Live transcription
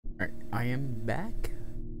Alright, I am back.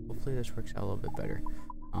 Hopefully this works out a little bit better.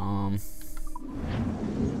 Oh,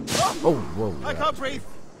 whoa. I can't breathe.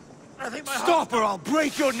 I think my Stop or I'll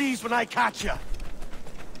break your knees when I catch you. I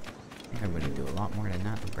think I'm gonna do a lot more than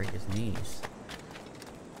that to break his knees.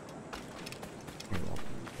 You're welcome,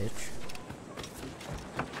 bitch.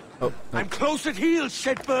 Oh, I'm close at heel,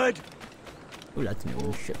 shitbird. ooh, that's new.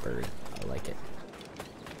 Shitbird. I like it.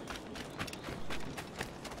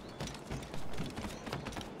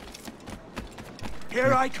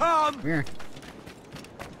 Here I come. Come here.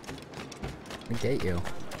 I get you.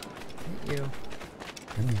 Get you.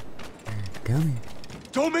 Come here. Come here.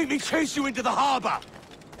 Don't make me chase you into the harbor.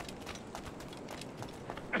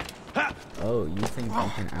 Oh, you think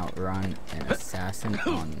you can outrun an assassin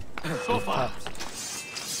on So far.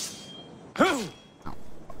 rooftops? Oh,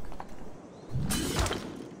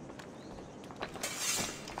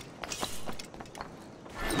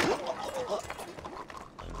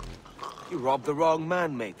 You robbed the wrong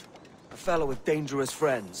man, mate. A fellow with dangerous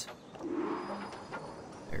friends.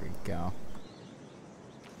 there we go.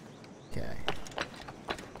 Okay.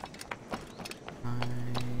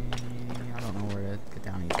 I don't know where to get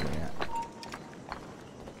down easily yet.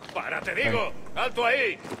 ¡Para, te digo! ¡Alto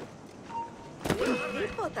ahí!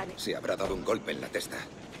 Se habrá dado un golpe en la testa.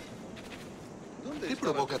 ¿Qué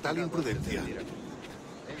provoca tal imprudencia?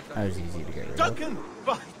 That was easy to get rid of. Duncan!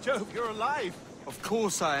 By Jove, you're alive! Of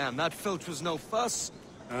course I am. That filch was no fuss.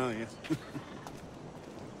 Oh, yes.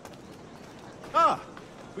 Ah!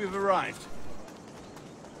 We've arrived.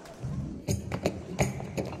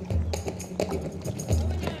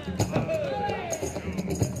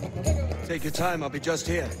 Take your time. I'll be just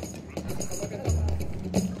here.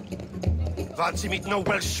 Fancy meeting no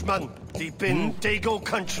Welshman deep in Dago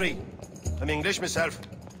country. I'm English myself.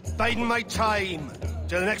 Biding my time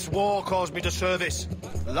till the next war calls me to service.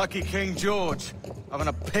 Lucky King George. Having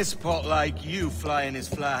a piss pot like you flying his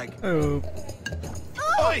flag. Oh.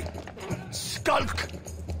 Oi! Skulk!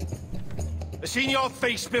 I've seen your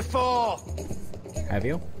face before. Have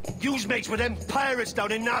you? You's mates with them pirates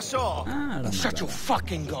down in Nassau. I don't know. Shut your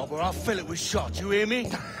fucking gob or I'll fill it with shot. You hear me?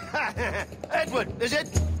 Edward, is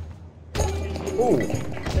it? Oh.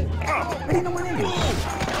 I didn't know my name.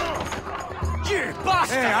 You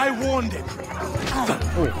bastard! Hey, I warned him.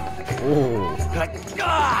 Oh.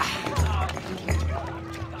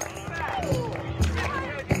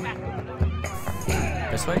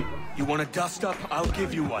 This way? You want a dust up? I'll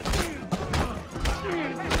give you one.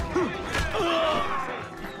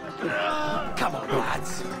 Come on,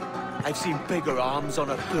 lads. I've seen bigger arms on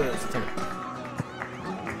a burst.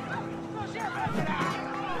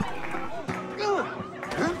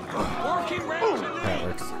 That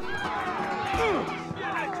works.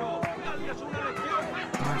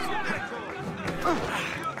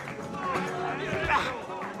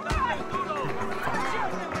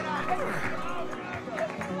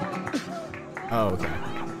 Oh, okay.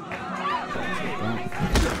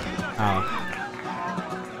 Oh.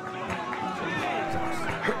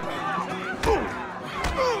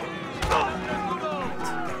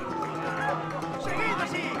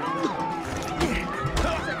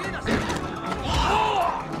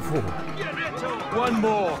 One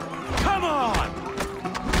more. Come on!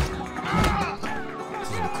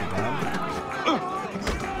 This isn't too bad.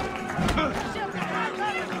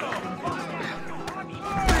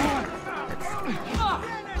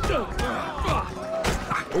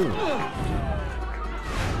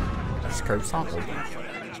 Just curb stomp.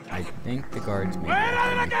 I think the guards made it.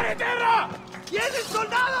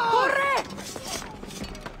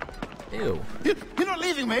 Ew. You're not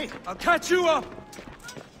leaving me! I'll catch you up!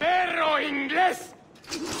 Perro inglés!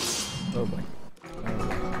 Oh boy.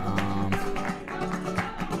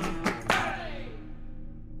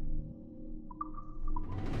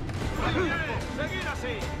 Seguid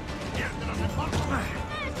así.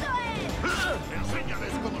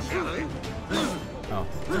 Enséñales cómo se hace. Oh.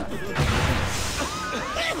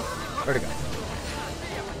 Where'd it go?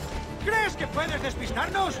 ¿Crees que puedes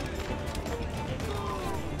despistarnos?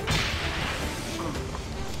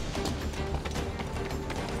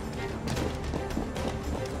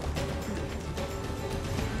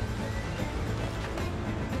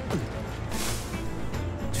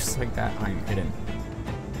 Just like that, I'm hidden.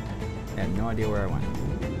 I have no idea where I went.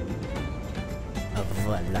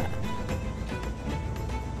 Voila.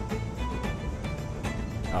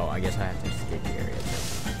 Oh, I guess I have to escape the area too.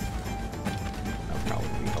 That'll probably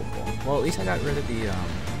be helpful. Well, at least I got rid of the,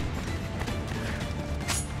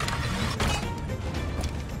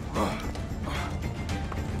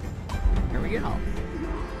 Here we go.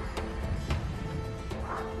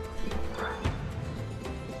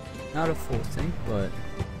 Not a full thing, but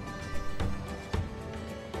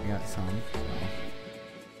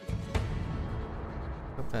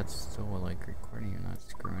that's still like recording and not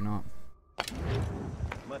screwing up.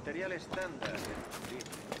 Material estándar.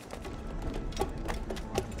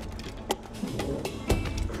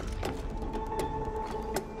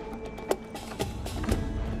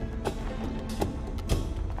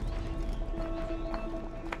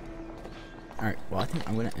 Alright, well I think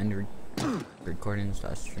I'm gonna end recording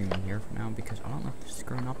streaming here for now because I don't know if it's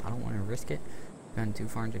screwing up. I don't want to risk it. I've gone too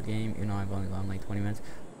far into the game, even though I've only gone like 20 minutes.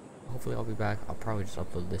 Hopefully I'll be back. I'll probably just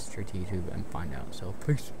upload this straight to YouTube and find out. So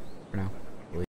peace for now.